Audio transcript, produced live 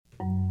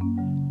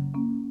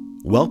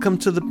Welcome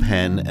to the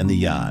Pen and the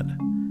Yod.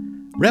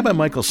 Rabbi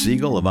Michael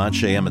Siegel of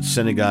Anshe Emet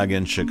Synagogue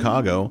in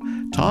Chicago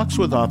talks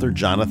with author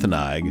Jonathan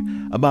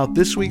Eig about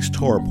this week's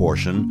Torah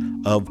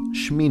portion of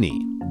Shemini,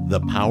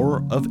 the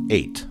Power of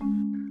Eight.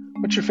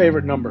 What's your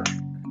favorite number?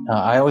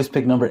 I always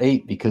pick number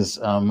 8 because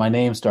my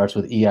name starts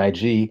with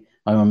E-I-G.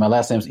 My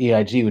last name is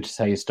E-I-G, which is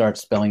how you start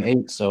spelling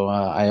 8. So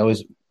I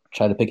always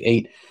try to pick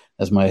 8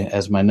 as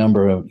my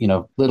number of,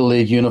 Little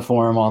League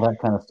uniform, all that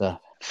kind of stuff.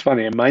 It's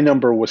funny. My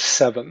number was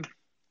 7.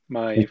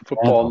 My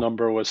football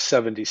number was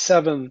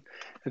 77,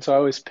 and so I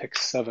always pick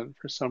 7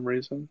 for some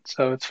reason.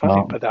 So it's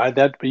funny, but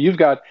you've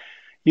got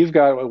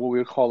what we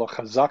would call a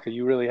chazaka.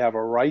 You really have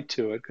a right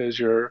to it because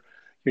your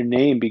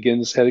name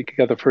begins. You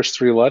got the first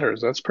 3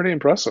 letters. That's pretty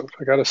impressive,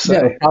 I got to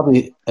say.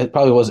 Yeah, it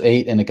probably was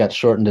 8, and it got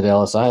shortened at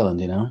Ellis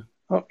Island.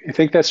 Oh, you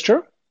think that's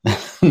true?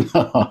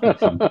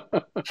 No.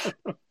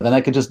 Then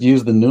I could just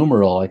use the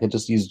numeral. I could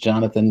just use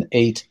Jonathan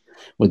 8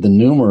 with the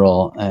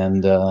numeral,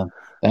 and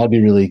that'd be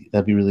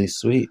really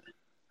sweet.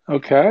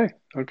 Okay.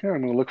 I'm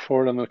going to look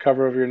for it on the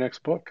cover of your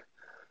next book.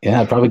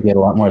 Yeah, I'd probably get a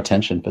lot more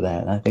attention for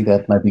that. I think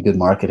that might be good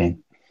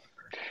marketing.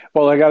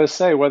 Well, I got to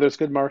say, whether it's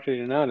good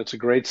marketing or not, it's a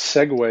great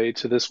segue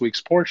to this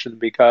week's portion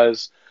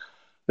because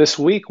this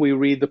week we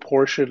read the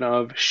portion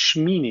of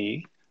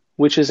Shemini,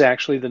 which is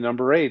actually the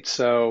number 8.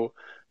 So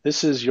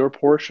this is your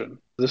portion.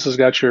 This has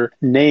got your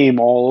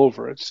name all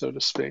over it, so to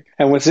speak.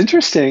 And what's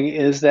interesting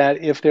is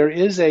that if there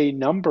is a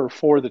number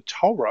for the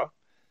Torah,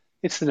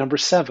 it's the number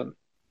 7.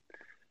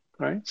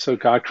 Right? So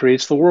God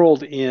creates the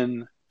world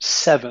in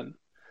 7.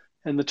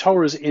 And the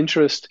Torah's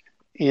interest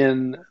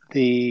in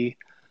the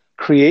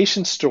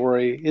creation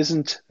story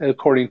isn't,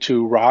 according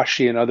to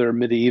Rashi and other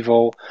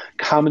medieval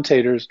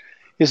commentators,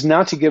 is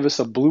not to give us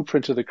a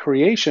blueprint of the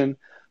creation,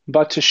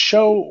 but to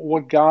show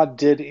what God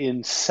did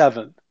in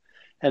 7.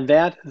 And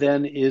that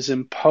then is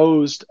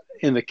imposed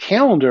in the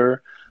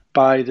calendar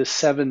by the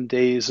 7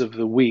 days of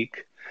the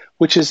week,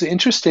 which is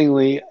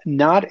interestingly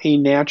not a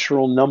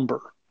natural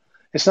number.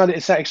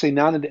 It's actually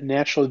not a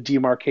natural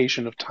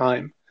demarcation of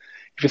time.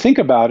 If you think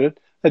about it,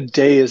 a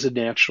day is a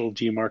natural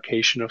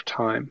demarcation of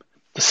time.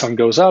 The sun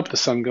goes up, the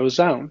sun goes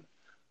down.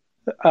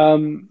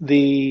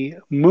 The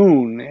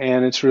moon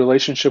and its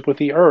relationship with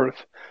the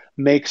earth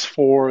makes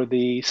for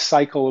the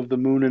cycle of the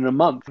moon in a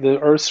month. The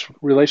earth's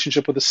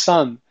relationship with the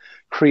sun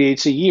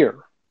creates a year,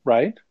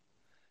 right?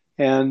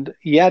 And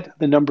yet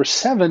the number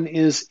 7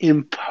 is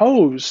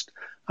imposed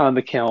on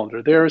the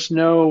calendar. There is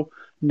no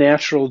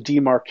natural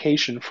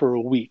demarcation for a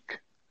week,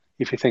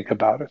 if you think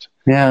about it.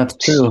 Yeah, that's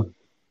true.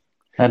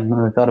 I hadn't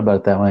really thought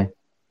about it that way.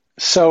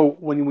 So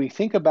when we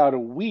think about a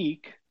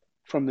week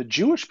from the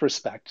Jewish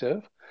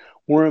perspective,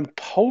 we're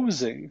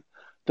imposing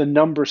the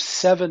number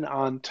 7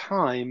 on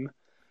time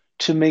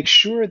to make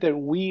sure that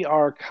we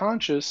are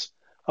conscious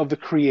of the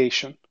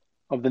creation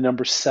of the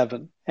number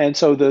 7. And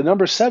so the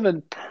number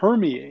 7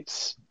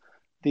 permeates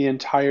the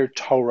entire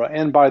Torah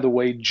and, by the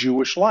way,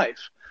 Jewish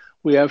life.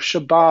 We have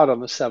Shabbat on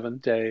the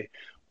 7th day.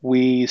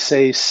 We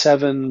say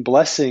 7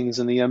 blessings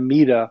in the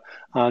Amidah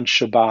on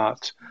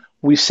Shabbat.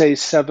 We say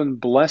 7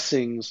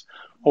 blessings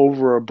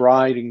over a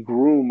bride and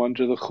groom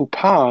under the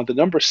chuppah. The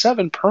number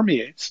 7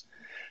 permeates.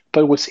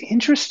 But what's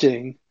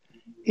interesting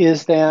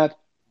is that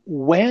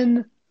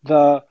when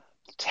the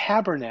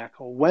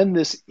tabernacle, when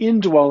this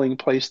indwelling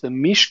place, the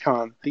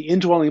Mishkan, the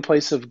indwelling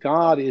place of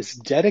God, is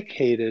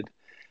dedicated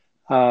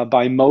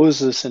by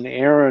Moses and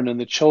Aaron and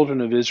the children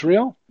of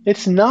Israel,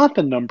 it's not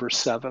the number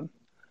 7,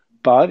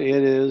 but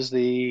it is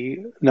the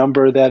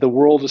number that the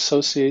world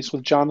associates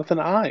with Jonathan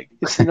Eig.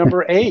 It's the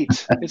number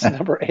 8. It's the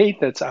number 8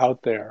 that's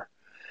out there.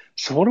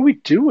 So what do we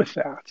do with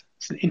that?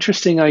 It's an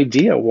interesting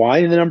idea.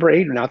 Why the number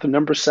 8 and not the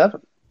number 7?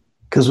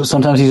 Because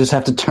sometimes you just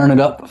have to turn it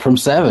up from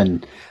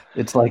 7.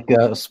 It's like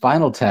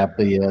Spinal Tap,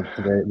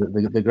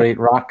 the great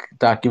rock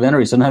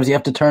documentary. Sometimes you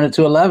have to turn it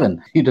to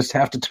 11. You just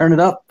have to turn it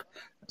up.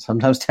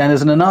 Sometimes 10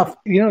 isn't enough.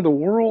 The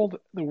world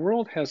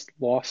has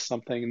lost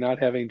something not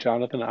having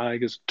Jonathan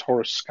Eig as a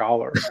Torah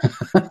scholar.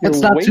 It's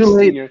not too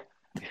late.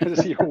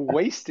 You're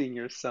wasting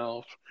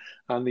yourself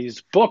on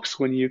these books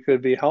when you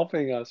could be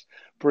helping us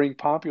bring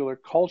popular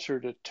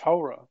culture to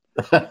Torah.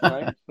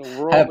 Right? The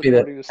world happy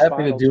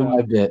to do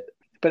my bit.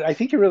 But I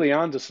think you're really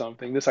onto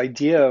something. This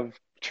idea of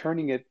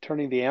turning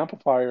the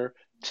amplifier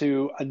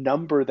to a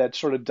number that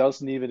sort of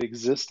doesn't even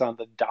exist on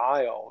the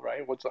dial,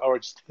 right? Or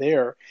it's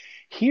there.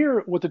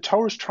 Here, what the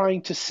Torah is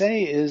trying to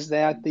say is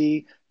that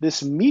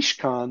this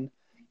Mishkan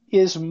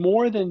is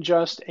more than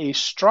just a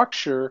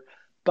structure,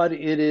 but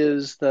it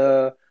is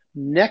the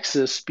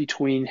nexus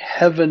between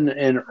heaven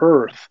and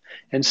earth.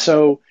 And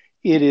so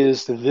it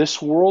is this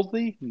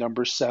worldly,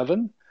 number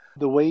 7.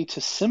 The way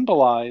to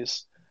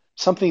symbolize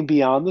something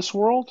beyond this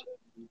world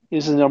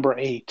is the number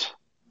 8.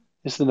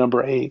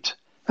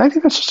 I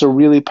think that's just a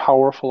really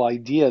powerful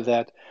idea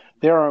that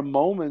there are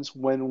moments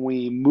when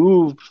we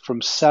move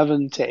from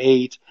 7 to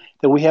 8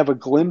 that we have a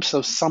glimpse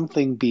of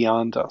something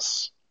beyond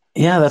us.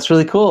 Yeah, that's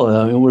really cool.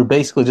 I mean, we're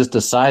basically just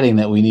deciding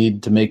that we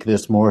need to make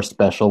this more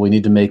special. We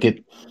need to make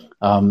it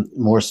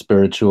more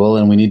spiritual,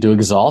 and we need to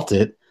exalt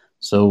it.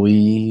 So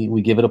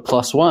we give it a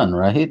 +1,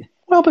 right?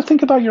 Well, but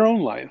think about your own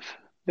life.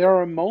 There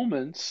are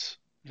moments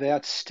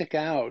that stick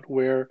out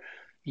where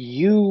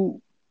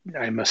you,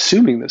 I'm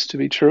assuming this to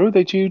be true,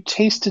 that you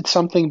tasted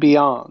something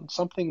beyond,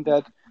 something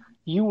that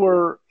you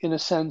were, in a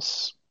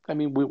sense, I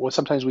mean,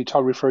 sometimes we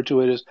refer to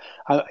it as,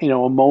 a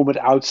moment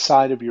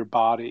outside of your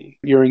body.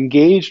 You're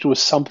engaged with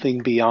something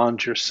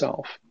beyond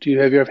yourself. Have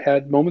you ever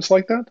had moments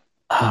like that?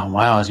 Oh,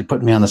 wow. As you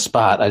put me on the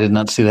spot, I did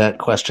not see that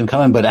question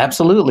coming, but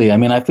absolutely. I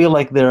mean, I feel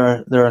like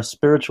there are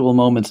spiritual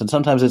moments, and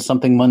sometimes it's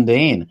something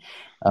mundane,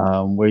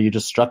 where you're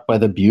just struck by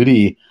the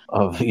beauty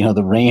of,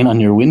 the rain on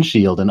your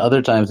windshield. And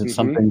other times it's Hmm.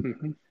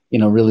 something,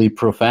 Hmm. really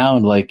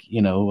profound, like,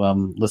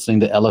 listening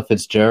to Ella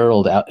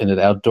Fitzgerald out in an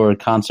outdoor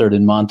concert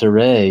in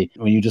Monterey,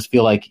 when you just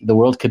feel like the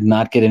world could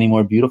not get any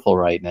more beautiful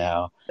right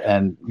now.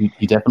 And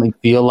you definitely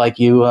feel like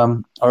you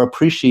are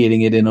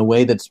appreciating it in a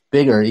way that's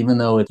bigger, even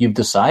though you've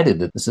decided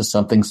that this is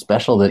something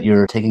special, that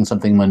you're taking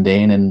something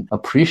mundane and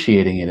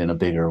appreciating it in a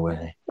bigger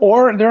way.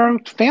 Or there are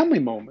family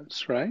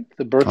moments, right?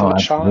 The birth of Oh, a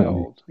absolutely.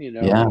 child,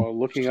 Yeah.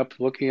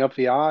 looking up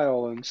the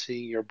aisle and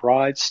seeing your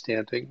bride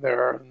standing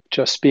there,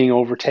 just being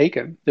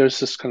overtaken. There's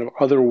this kind of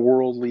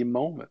otherworldly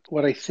moment.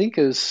 What I think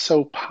is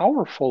so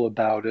powerful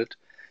about it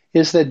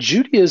is that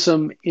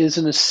Judaism is,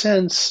 in a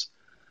sense,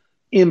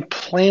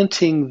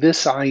 implanting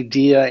this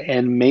idea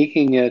and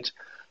making it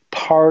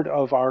part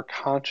of our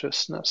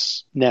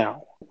consciousness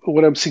now.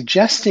 What I'm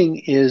suggesting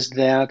is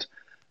that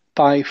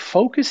by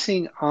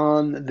focusing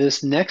on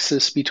this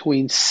nexus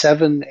between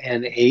 7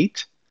 and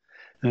 8,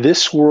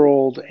 this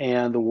world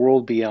and the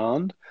world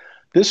beyond,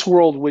 this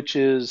world which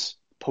is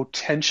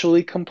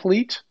potentially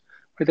complete,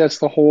 right? That's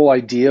the whole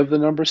idea of the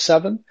number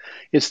 7.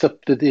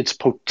 It's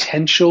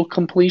potential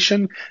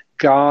completion.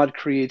 God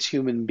creates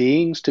human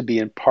beings to be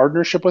in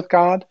partnership with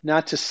God,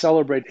 not to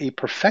celebrate a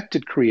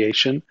perfected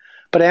creation,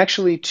 but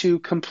actually to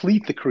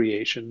complete the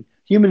creation.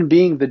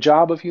 The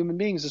job of human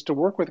beings is to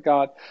work with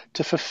God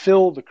to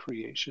fulfill the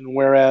creation,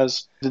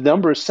 whereas the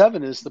number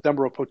 7 is the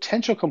number of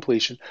potential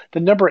completion. The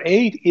number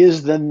 8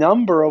 is the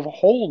number of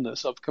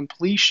wholeness, of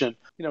completion.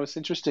 It's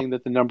interesting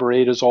that the number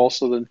 8 is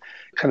also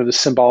kind of the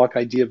symbolic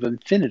idea of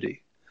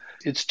infinity.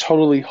 It's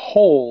totally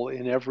whole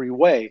in every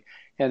way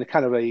and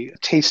kind of a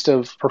taste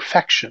of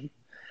perfection.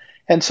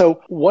 And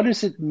so, what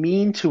does it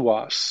mean to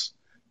us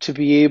to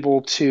be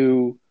able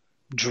to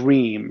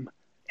dream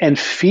and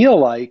feel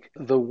like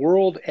the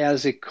world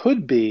as it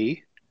could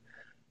be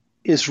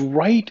is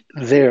right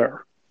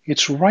there?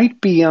 It's right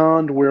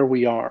beyond where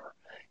we are.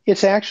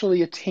 It's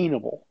actually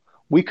attainable.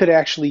 We could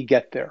actually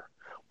get there.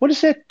 What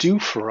does that do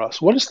for us?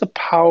 What is the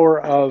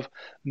power of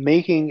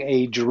making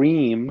a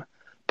dream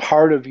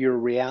part of your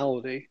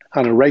reality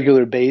on a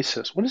regular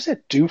basis? What does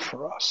that do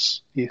for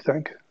us, do you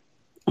think?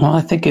 Well, I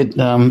think it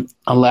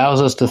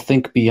allows us to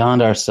think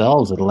beyond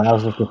ourselves. It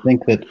allows us to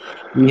think that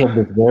we have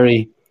this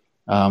very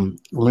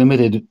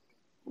limited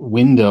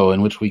window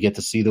in which we get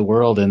to see the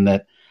world, and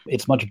that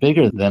it's much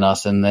bigger than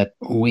us, and that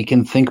we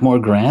can think more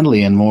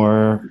grandly and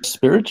more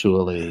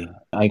spiritually.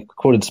 I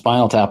quoted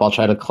Spinal Tap. I'll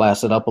try to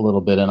class it up a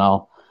little bit, and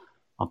I'll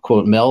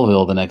quote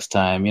Melville the next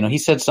time. He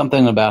said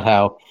something about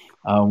how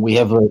we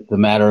have the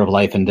matter of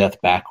life and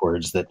death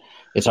backwards, that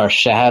it's our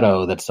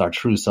shadow that's our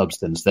true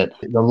substance, that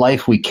the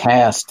life we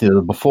cast to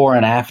the before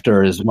and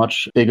after is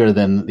much bigger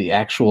than the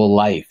actual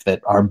life,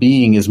 that our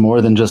being is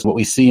more than just what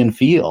we see and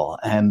feel.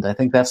 And I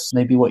think that's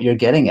maybe what you're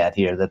getting at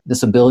here, that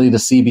this ability to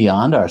see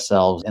beyond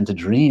ourselves and to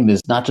dream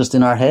is not just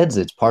in our heads,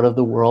 it's part of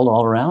the world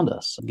all around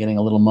us. I'm getting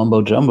a little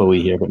mumbo jumbo-y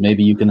here, but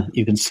maybe you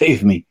can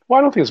save me. Well,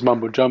 I don't think it's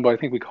mumbo jumbo. I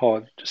think we call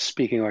it just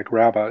speaking like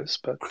rabbis.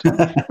 But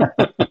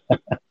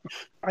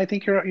I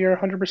think you're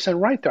 100%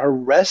 right. Our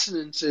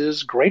resonance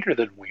is greater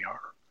than we are.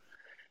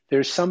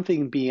 There's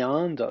something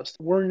beyond us.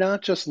 We're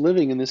not just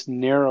living in this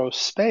narrow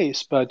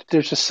space, but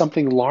there's just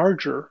something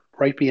larger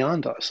right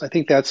beyond us. I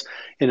think that's,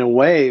 in a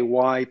way,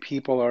 why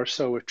people are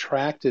so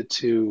attracted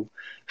to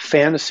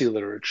fantasy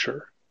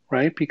literature,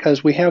 right?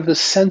 Because we have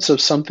this sense of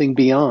something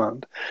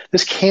beyond.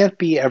 This can't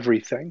be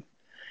everything.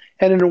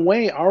 And in a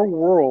way, our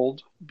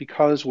world,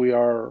 because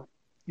we're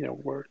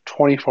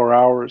 24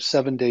 hours,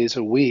 7 days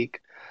a week,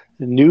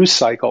 news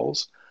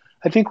cycles,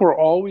 I think we're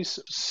always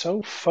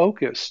so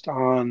focused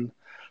on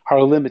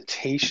our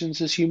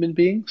limitations as human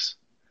beings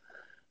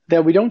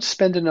that we don't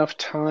spend enough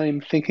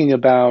time thinking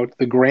about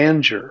the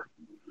grandeur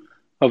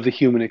of the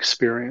human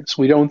experience.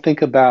 We don't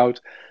think about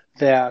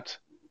that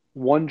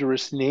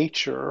wondrous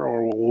nature,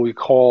 or what we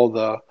call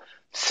the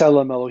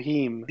Tselem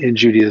Elohim in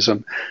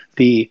Judaism,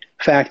 the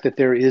fact that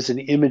there is an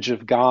image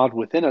of God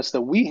within us,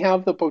 that we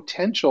have the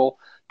potential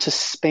to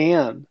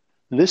span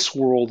this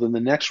world and the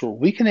next world.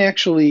 We can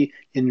actually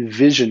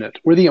envision it.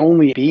 We're the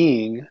only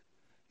being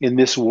in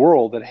this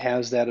world that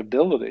has that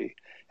ability.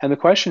 And the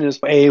question is,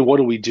 A, what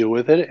do we do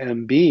with it?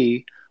 And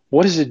B,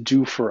 what does it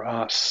do for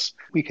us?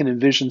 We can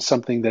envision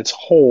something that's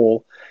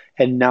whole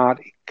and not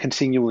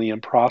continually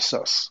in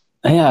process.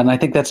 Yeah, and I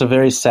think that's a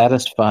very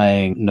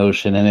satisfying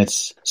notion, and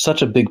it's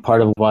such a big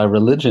part of why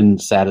religion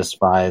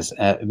satisfies.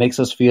 It makes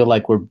us feel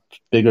like we're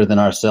bigger than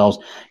ourselves.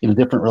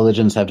 Different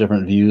religions have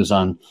different views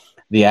on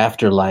the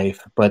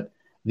afterlife, but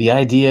the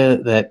idea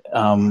that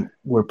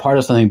we're part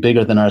of something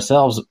bigger than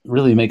ourselves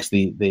really makes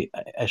the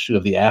issue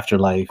of the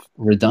afterlife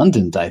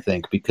redundant, I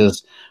think,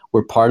 because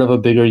we're part of a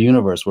bigger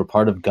universe. We're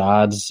part of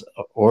God's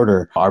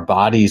order. Our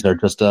bodies are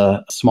just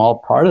a small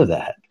part of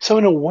that. So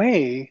in a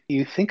way,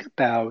 you think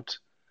about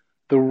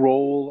the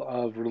role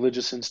of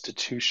religious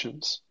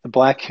institutions. The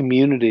Black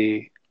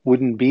community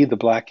wouldn't be the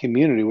Black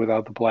community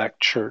without the Black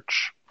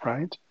church,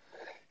 right?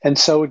 And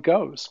so it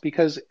goes,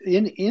 because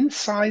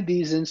inside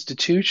these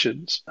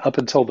institutions, up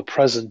until the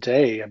present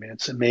day, I mean,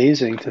 it's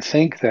amazing to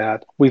think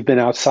that we've been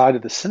outside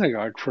of the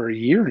synagogue for a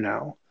year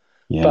now.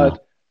 Yeah.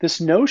 But this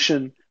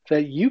notion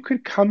that you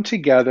could come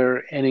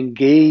together and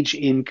engage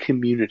in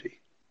community,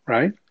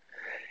 right?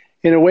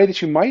 In a way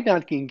that you might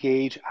not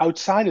engage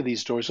outside of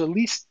these doors, or at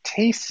least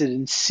taste it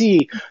and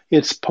see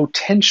its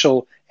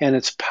potential and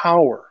its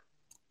power.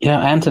 Yeah,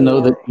 and to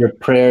know that your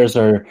prayers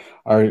are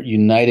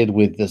united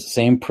with the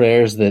same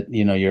prayers that,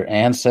 your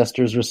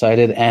ancestors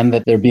recited, and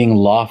that they're being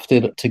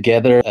lofted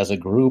together as a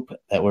group,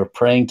 that we're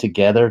praying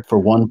together for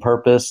one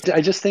purpose.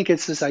 I just think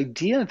it's this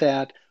idea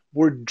that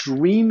we're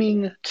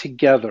dreaming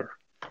together,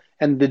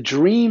 and the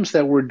dreams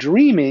that we're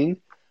dreaming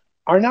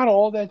are not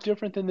all that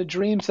different than the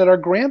dreams that our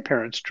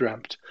grandparents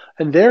dreamt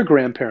and their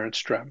grandparents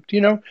dreamt.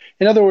 In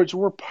other words,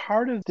 we're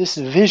part of this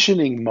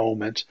visioning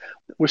moment.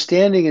 We're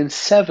standing in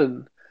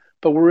 7,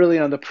 but we're really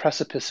on the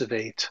precipice of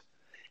 8.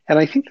 And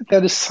I think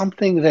that is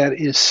something that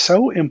is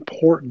so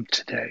important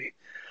today,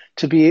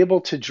 to be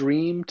able to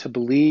dream, to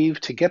believe,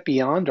 to get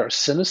beyond our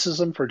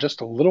cynicism for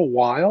just a little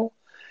while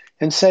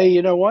and say,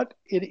 you know what,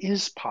 it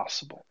is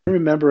possible. I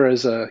remember I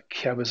was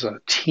a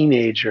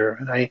teenager,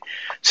 and I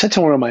said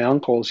to one of my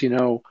uncles,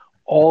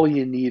 all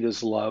you need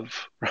is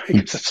love, right?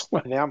 Because that's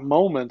in that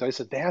moment I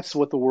said, that's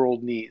what the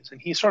world needs. And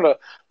he sort of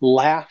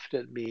laughed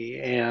at me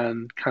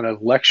and kind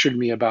of lectured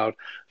me about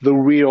the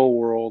real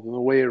world and the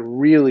way it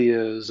really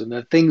is, and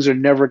that things are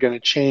never going to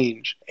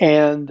change.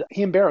 And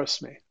he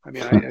embarrassed me. I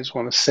mean, I just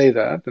want to say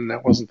that, and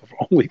that wasn't the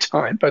only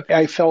time, but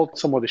I felt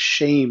somewhat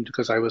ashamed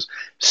because I was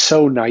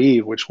so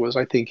naive, which was,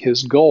 I think,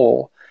 his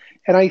goal.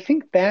 And I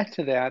think back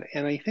to that,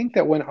 and I think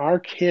that when our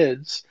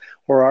kids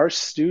or our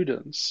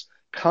students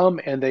come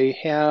and they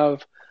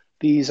have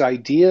these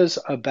ideas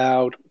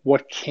about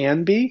what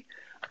can be,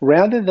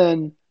 rather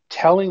than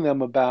telling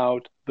them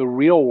about the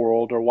real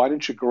world, or why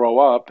don't you grow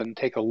up and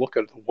take a look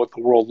at what the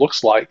world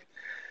looks like,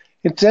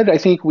 instead, I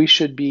think we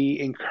should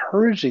be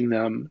encouraging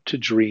them to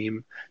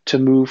dream, to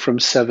move from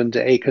 7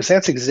 to 8, because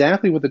that's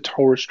exactly what the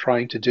Torah is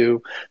trying to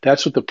do.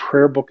 That's what the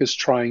prayer book is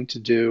trying to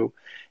do.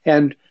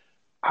 And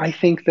I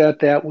think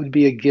that would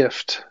be a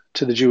gift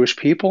to the Jewish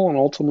people and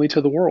ultimately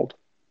to the world.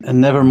 And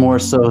never more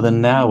so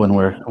than now, when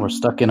we're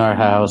stuck in our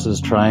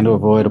houses trying to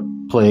avoid a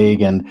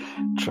plague and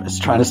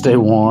trying to stay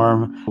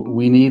warm.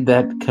 We need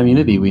that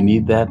community. We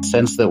need that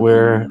sense that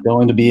we're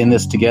going to be in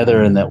this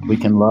together and that we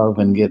can love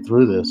and get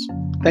through this.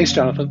 Thanks,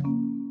 Jonathan.